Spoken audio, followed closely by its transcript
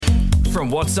From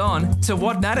what's on to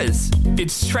what matters.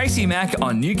 It's Tracy Mack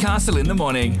on Newcastle in the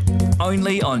Morning.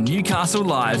 Only on Newcastle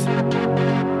Live.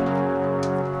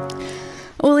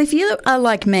 Well, if you are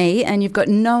like me and you've got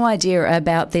no idea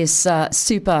about this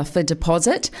super for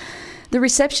deposit, the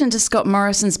reception to Scott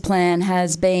Morrison's plan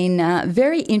has been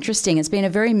very interesting. It's been a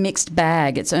very mixed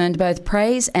bag. It's earned both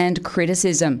praise and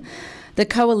criticism. The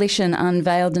Coalition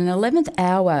unveiled an 11th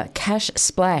hour cash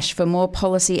splash for more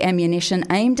policy ammunition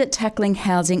aimed at tackling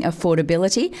housing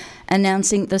affordability,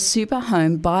 announcing the Super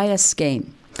Home Buyer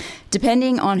Scheme.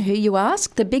 Depending on who you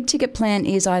ask, the big ticket plan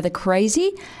is either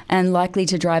crazy and likely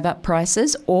to drive up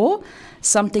prices, or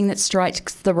something that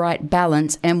strikes the right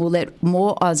balance and will let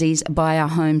more Aussies buy a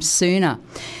home sooner.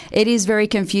 It is very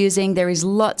confusing. There is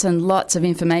lots and lots of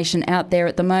information out there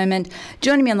at the moment.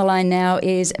 Joining me on the line now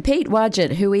is Pete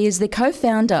Wargent, who is the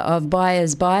co-founder of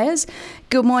BuyersBuyers.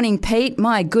 Good morning, Pete.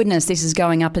 My goodness, this is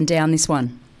going up and down, this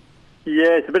one.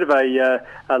 Yeah, it's a bit of a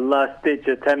last-ditch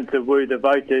attempt to woo the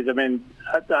voters. I mean,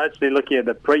 actually looking at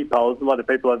the pre-polls, a lot of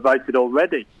people have voted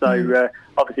already, so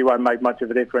obviously won't make much of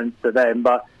a difference to them.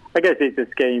 But I guess it's a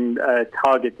scheme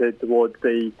targeted towards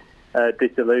the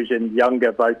disillusioned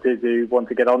younger voters who want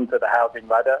to get onto the housing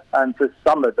ladder. And for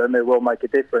some of them, it will make a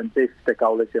difference if the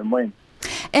coalition wins.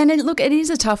 And look, it is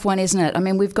a tough one, isn't it? I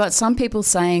mean, we've got some people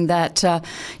saying that,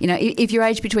 if you're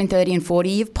aged between 30 and 40,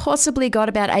 you've possibly got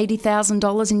about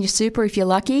 $80,000 in your super if you're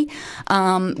lucky,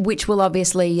 which will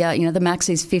obviously, the max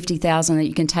is $50,000 that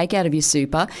you can take out of your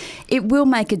super. It will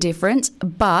make a difference,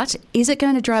 but is it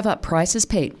going to drive up prices,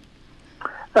 Pete?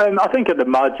 I think at the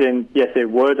margin, yes, it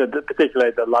would, particularly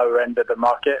at the lower end of the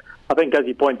market. I think, as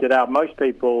you pointed out, most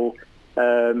people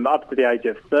up to the age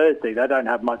of 30, they don't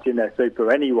have much in their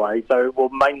super anyway, so it will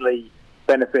mainly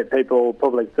benefit people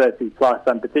probably 30 plus,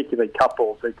 and particularly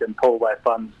couples who can pull their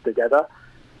funds together.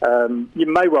 You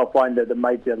may well find that the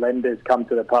major lenders come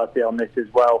to the party on this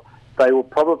as well. They will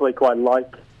probably quite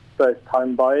like first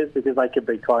home buyers because they could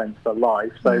be clients for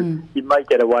life, so you may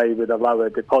get away with a lower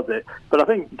deposit. But I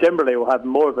think generally it will have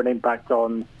more of an impact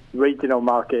on regional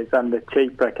markets and the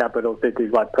cheaper capital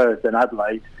cities like Perth and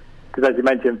Adelaide, because as you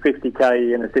mentioned,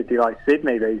 50k in a city like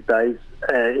Sydney these days,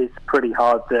 it's pretty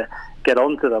hard to get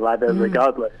onto the ladder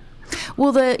regardless.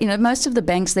 Well, most of the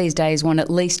banks these days want at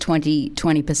least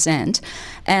 20%,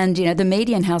 and the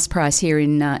median house price here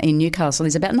in Newcastle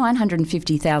is about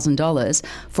 $950,000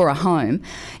 for a home.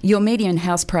 Your median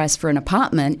house price for an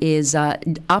apartment is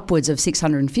upwards of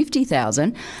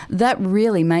 $650,000. That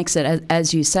really makes it,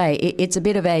 as you say, it's a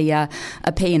bit of a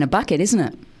pea in a bucket, isn't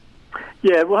it?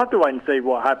 Yeah, we'll have to wait and see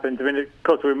what happens. I mean, of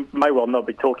course, we may well not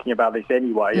be talking about this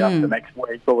anyway after next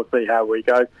week, but we'll see how we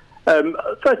go.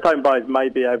 First home buyers may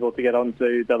be able to get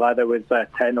onto the ladder with, say, a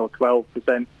 10 or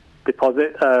 12%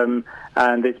 deposit,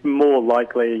 and it's more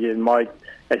likely, in my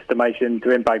estimation, to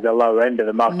impact the lower end of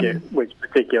the market, which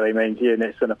particularly means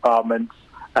units and apartments.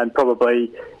 And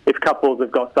probably if couples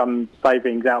have got some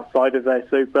savings outside of their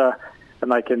super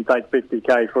and they can take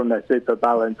 50k from their super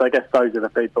balance, I guess those are the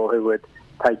people who would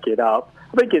take it up.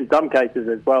 I think in some cases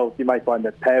as well, you may find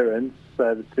that parents,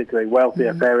 particularly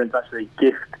wealthier parents, actually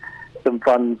gift some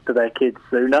funds to their kids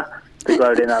sooner to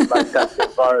grow in that low-tax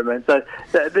environment. So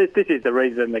this is the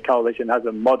reason the coalition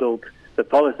hasn't modelled the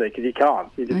policy, because you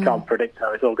just can't predict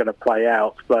how it's all going to play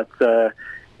out. But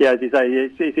as you say,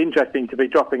 it's interesting to be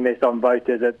dropping this on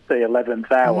voters at the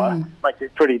 11th hour. Makes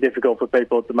it pretty difficult for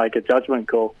people to make a judgment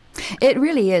call. It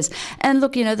really is. And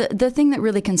look, the thing that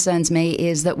really concerns me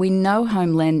is that we know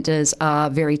home lenders are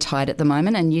very tight at the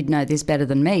moment, and you'd know this better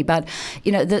than me, but,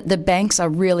 the banks are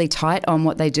really tight on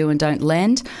what they do and don't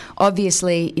lend.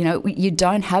 Obviously, you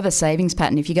don't have a savings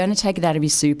pattern. If you're going to take it out of your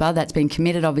super, that's been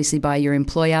committed obviously by your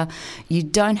employer, you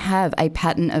don't have a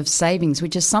pattern of savings,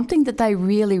 which is something that they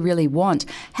really, really want.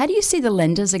 How do you see the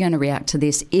lenders are going to react to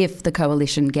this if the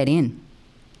coalition get in?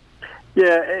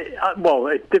 Yeah,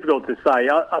 it's difficult to say.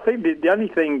 I think the only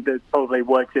thing that probably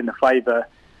works in the favour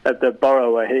of the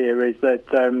borrower here is that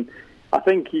I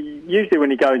think usually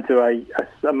when you go into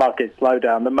a market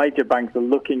slowdown, the major banks are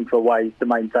looking for ways to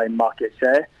maintain market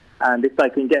share. And if they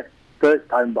can get first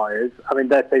home buyers, I mean,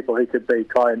 they're people who could be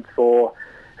clients for,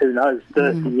 who knows,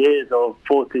 30 years or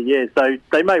 40 years. So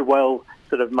they may well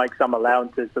sort of make some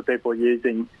allowances for people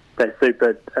using their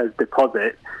super as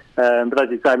deposit. But as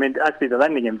you say, I mean, actually the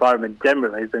lending environment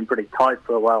generally has been pretty tight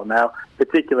for a while now,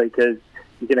 particularly because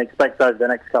you can expect over the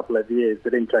next couple of years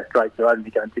that interest rates are only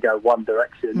going to go one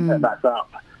direction, and that's up.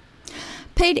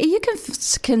 Pete, are you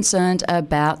concerned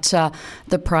about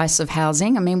the price of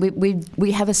housing? I mean,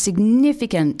 we have a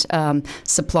significant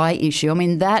supply issue. I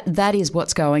mean, that is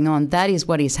what's going on. That is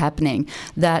what is happening,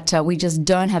 that we just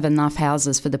don't have enough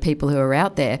houses for the people who are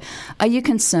out there. Are you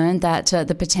concerned that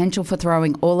the potential for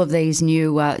throwing all of these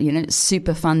new,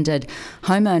 super funded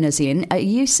homeowners in, are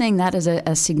you seeing that as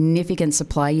a significant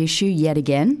supply issue yet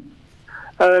again?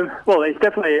 Well, it's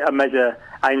definitely a measure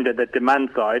aimed at the demand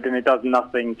side, and it does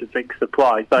nothing to fix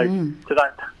supply. So to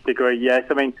that degree, yes.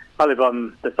 I mean, I live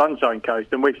on the Sunshine Coast,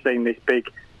 and we've seen this big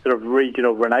sort of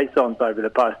regional renaissance over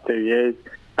the past 2 years,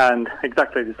 and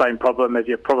exactly the same problem as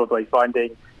you're probably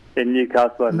finding in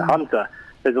Newcastle and the Hunter.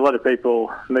 There's a lot of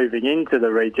people moving into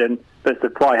the region, but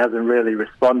supply hasn't really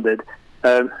responded.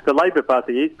 The Labor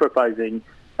Party is proposing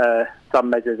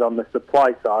some measures on the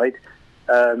supply side,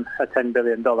 a $10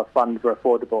 billion fund for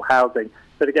affordable housing.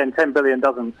 But again, $10 billion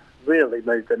doesn't really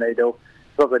move the needle.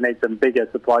 Probably need some bigger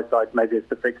supply-side measures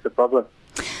to fix the problem.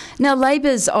 Now,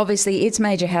 Labor's, obviously, its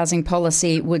major housing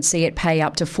policy would see it pay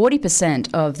up to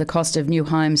 40% of the cost of new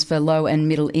homes for low and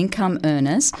middle income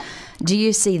earners. Do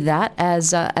you see that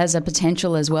as a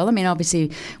potential as well? I mean,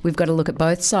 obviously, we've got to look at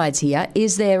both sides here.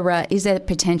 Is there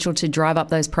potential to drive up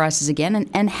those prices again?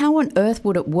 And how on earth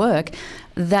would it work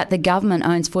that the government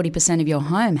owns 40% of your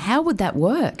home? How would that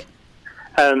work?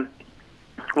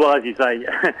 Well, as you say,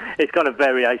 it's kind of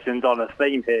variations on a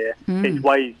theme here. It's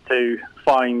ways to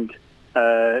find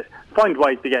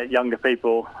ways to get younger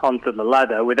people onto the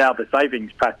ladder without the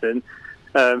savings pattern.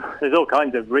 There's all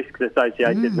kinds of risks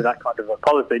associated with that kind of a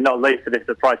policy, not least if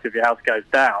the price of your house goes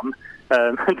down.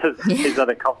 These are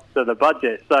the costs of the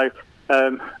budget. So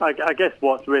I guess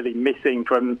what's really missing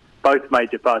from both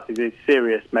major parties is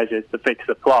serious measures to fix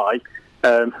supply.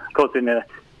 Of course, in a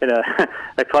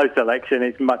close election,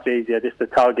 it's much easier just to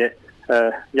target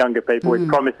younger people with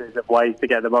promises of ways to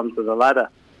get them onto the ladder.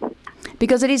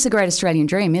 Because it is the great Australian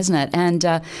dream, isn't it? And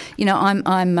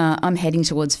I'm heading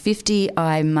towards 50.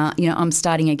 I'm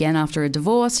starting again after a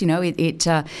divorce.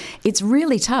 It's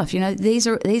really tough. These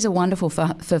are wonderful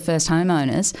for first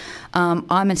homeowners.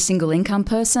 I'm a single income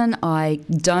person. I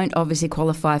don't obviously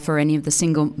qualify for any of the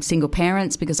single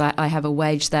parents because I have a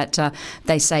wage that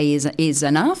they say is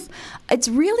enough. It's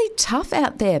really tough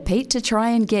out there, Pete, to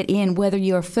try and get in, whether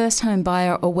you're a first home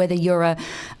buyer or whether you're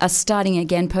a starting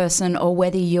again person or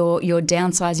whether you're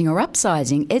downsizing or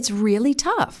upsizing. It's really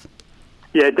tough.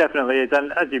 Yeah, it definitely is.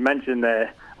 And as you mentioned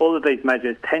there, all of these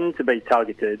measures tend to be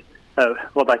targeted,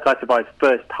 what they classify as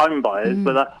first home buyers,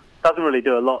 but that doesn't really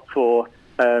do a lot for,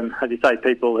 as you say,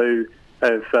 people who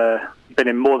have been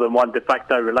in more than one de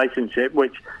facto relationship,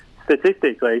 which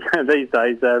statistically these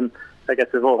days, I guess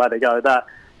we've all had a go at that.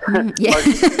 Yeah.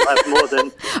 Have more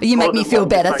than, you make me feel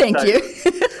better, thank you.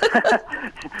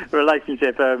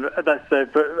 Relationship, that's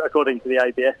according to the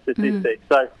ABS statistics.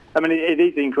 So, I mean, it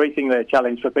is increasingly a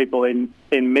challenge for people in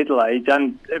middle age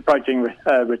and approaching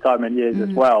retirement years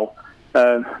as well.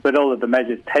 But all of the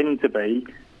measures tend to be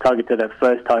targeted at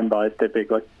first-time buyers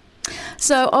typically.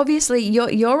 So obviously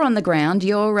you're on the ground.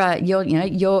 Your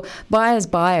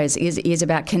BuyersBuyers is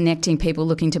about connecting people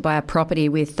looking to buy a property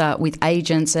with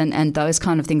agents and those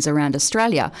kind of things around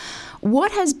Australia.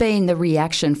 What has been the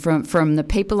reaction from the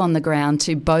people on the ground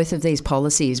to both of these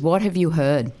policies? What have you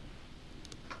heard?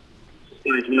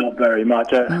 It's not very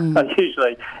much.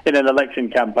 Usually in an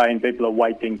election campaign, people are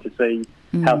waiting to see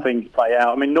how things play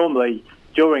out. I mean, normally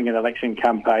during an election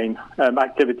campaign,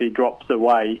 activity drops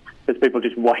away as people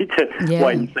just wait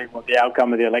and see what the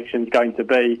outcome of the election is going to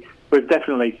be. We've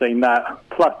definitely seen that.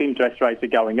 Plus, interest rates are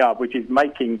going up, which is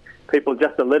making people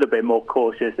just a little bit more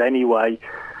cautious anyway.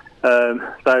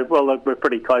 Look, we're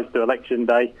pretty close to election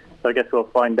day, so I guess we'll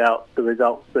find out the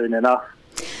results soon enough.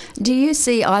 Do you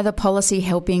see either policy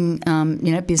helping,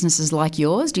 businesses like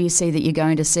yours? Do you see that you're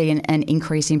going to see an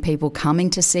increase in people coming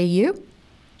to see you?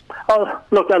 Oh,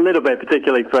 look, a little bit,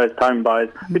 particularly first home buyers.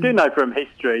 We do know from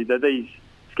history that these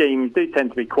schemes do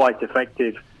tend to be quite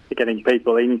effective at getting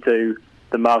people into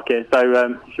the market. So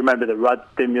if you remember the Rudd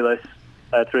stimulus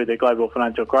through the global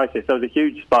financial crisis, there was a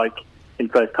huge spike in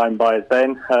first home buyers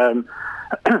then.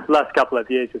 Last couple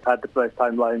of years we've had the first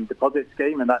home loan deposit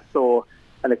scheme, and that saw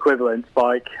an equivalent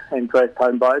spike in first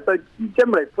home buyers. So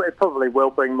generally it probably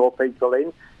will bring more people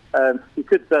in. You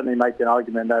could certainly make an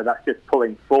argument, though, that's just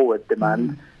pulling forward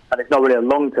demand. And it's not really a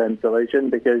long-term solution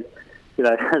because,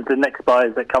 the next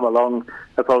buyers that come along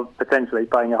are potentially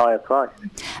paying a higher price.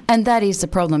 And that is the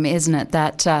problem, isn't it?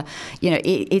 That,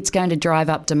 it's going to drive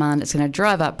up demand, it's going to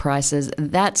drive up prices.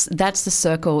 That's the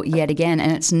circle yet again,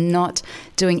 and it's not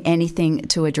doing anything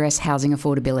to address housing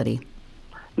affordability.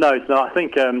 No, it's not. I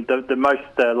think the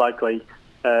most likely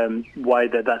way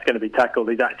that that's going to be tackled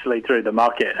is actually through the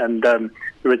market. And the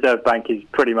Reserve Bank is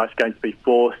pretty much going to be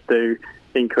forced to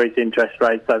increase interest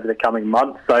rates over the coming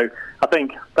months. So I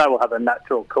think that will have a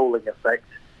natural cooling effect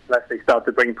and actually start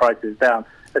to bring prices down,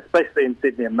 especially in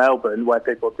Sydney and Melbourne, where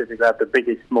people typically have the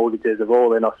biggest mortgages of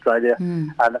all in Australia.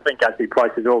 And I think actually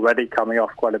prices are already coming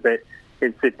off quite a bit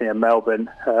in Sydney and Melbourne.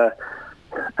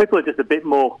 People are just a bit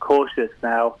more cautious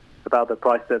now about the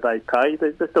price that they pay.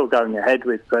 They're still going ahead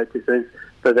with purchases,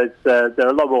 but they're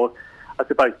a lot more, I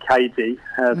suppose, cagey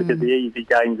because the easy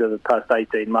gains of the past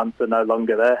 18 months are no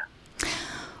longer there.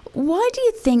 Why do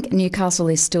you think Newcastle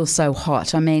is still so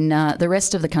hot? I mean, the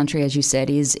rest of the country, as you said,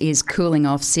 is cooling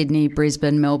off. Sydney,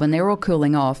 Brisbane, Melbourne, they're all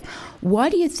cooling off. Why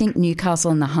do you think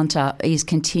Newcastle and the Hunter is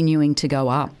continuing to go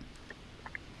up?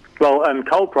 Well,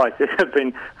 coal prices have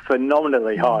been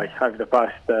phenomenally high over the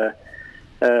past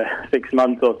 6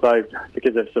 months or so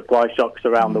because of supply shocks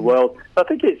around the world. I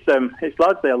think it's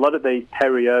largely a lot of these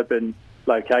peri-urban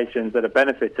locations that are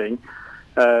benefiting.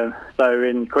 So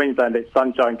in Queensland, it's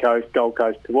Sunshine Coast, Gold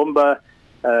Coast, Toowoomba.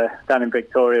 Down in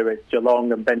Victoria, it's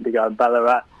Geelong and Bendigo and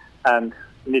Ballarat. And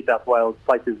New South Wales,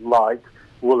 places like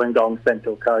Wollongong,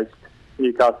 Central Coast,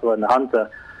 Newcastle and the Hunter.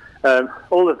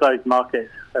 All of those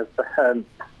markets have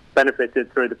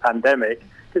benefited through the pandemic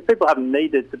because people haven't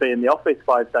needed to be in the office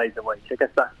 5 days a week. I guess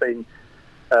that's been,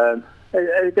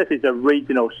 I guess it's a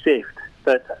regional shift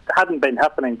that hadn't been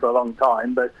happening for a long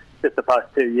time, but just the past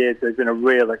 2 years, there's been a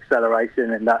real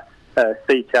acceleration in that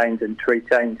sea change and tree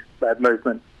change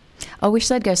movement. I wish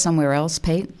they'd go somewhere else,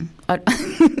 Pete.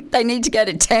 They need to go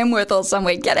to Tamworth or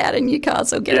somewhere. Get out of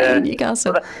Newcastle. Get out of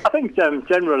Newcastle. Well, I think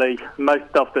generally,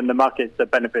 most often the markets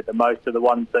that benefit the most are the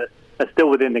ones that are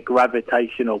still within the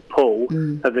gravitational pull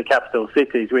of the capital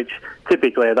cities, which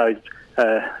typically are those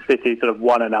cities sort of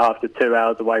 1.5 to 2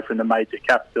 hours away from the major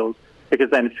capitals, because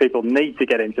then if people need to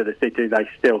get into the city, they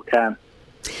still can.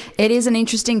 It is an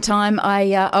interesting time.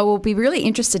 I will be really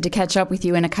interested to catch up with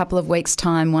you in a couple of weeks'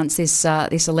 time once this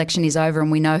election is over and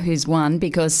we know who's won,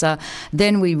 because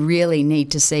then we really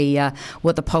need to see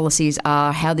what the policies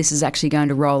are, how this is actually going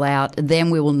to roll out.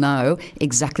 Then we will know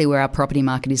exactly where our property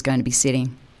market is going to be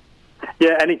sitting.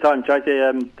 Yeah, anytime, Tracy.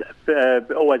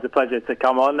 Always a pleasure to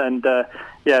come on. And,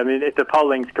 I mean, if the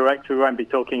polling's correct, we won't be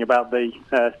talking about the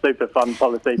super fund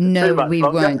policy. No, we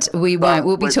won't. We won't.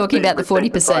 We'll be talking about the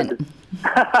 40%.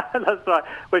 That's right.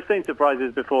 We've seen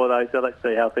surprises before, though, so let's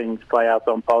see how things play out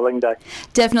on polling day.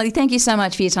 Definitely. Thank you so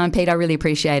much for your time, Pete. I really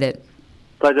appreciate it.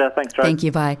 Pleasure. Thanks, Tracy. Thank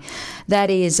you. Bye. That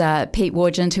is Pete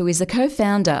Wargent, who is the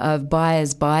co-founder of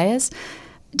BuyersBuyers.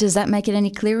 Does that make it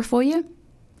any clearer for you?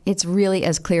 It's really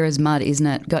as clear as mud, isn't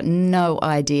it? Got no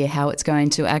idea how it's going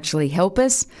to actually help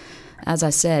us. As I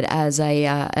said, as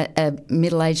a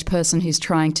middle-aged person who's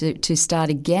trying to start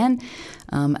again,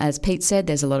 as Pete said,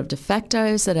 there's a lot of de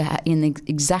factos that are in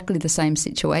exactly the same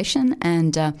situation,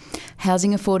 and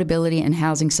housing affordability and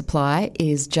housing supply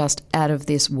is just out of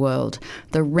this world.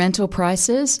 The rental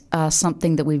prices are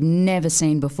something that we've never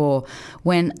seen before.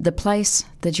 When the place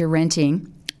that you're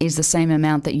renting is the same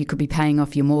amount that you could be paying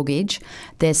off your mortgage,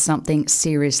 there's something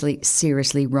seriously,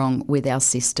 seriously wrong with our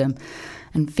system.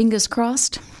 And fingers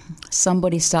crossed,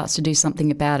 somebody starts to do something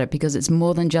about it, because it's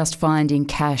more than just finding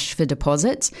cash for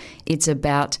deposits. It's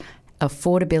about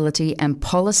affordability and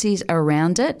policies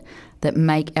around it that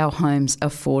make our homes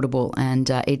affordable. And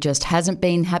it just hasn't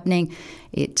been happening.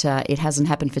 It hasn't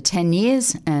happened for 10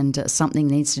 years, and something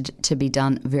needs to be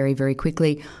done very, very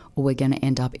quickly, or we're going to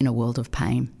end up in a world of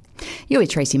pain. You're with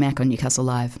Tracy Mack on Newcastle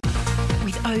Live.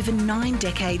 With over 9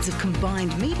 decades of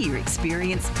combined media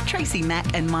experience, Tracy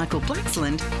Mack and Michael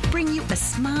Blaxland bring you a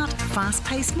smart,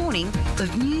 fast-paced morning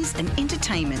of news and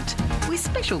entertainment with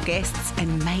special guests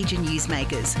and major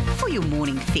newsmakers for your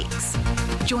morning fix.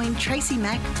 Join Tracy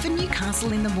Mack for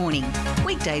Newcastle in the Morning,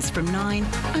 weekdays from 9,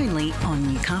 only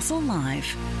on Newcastle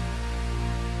Live.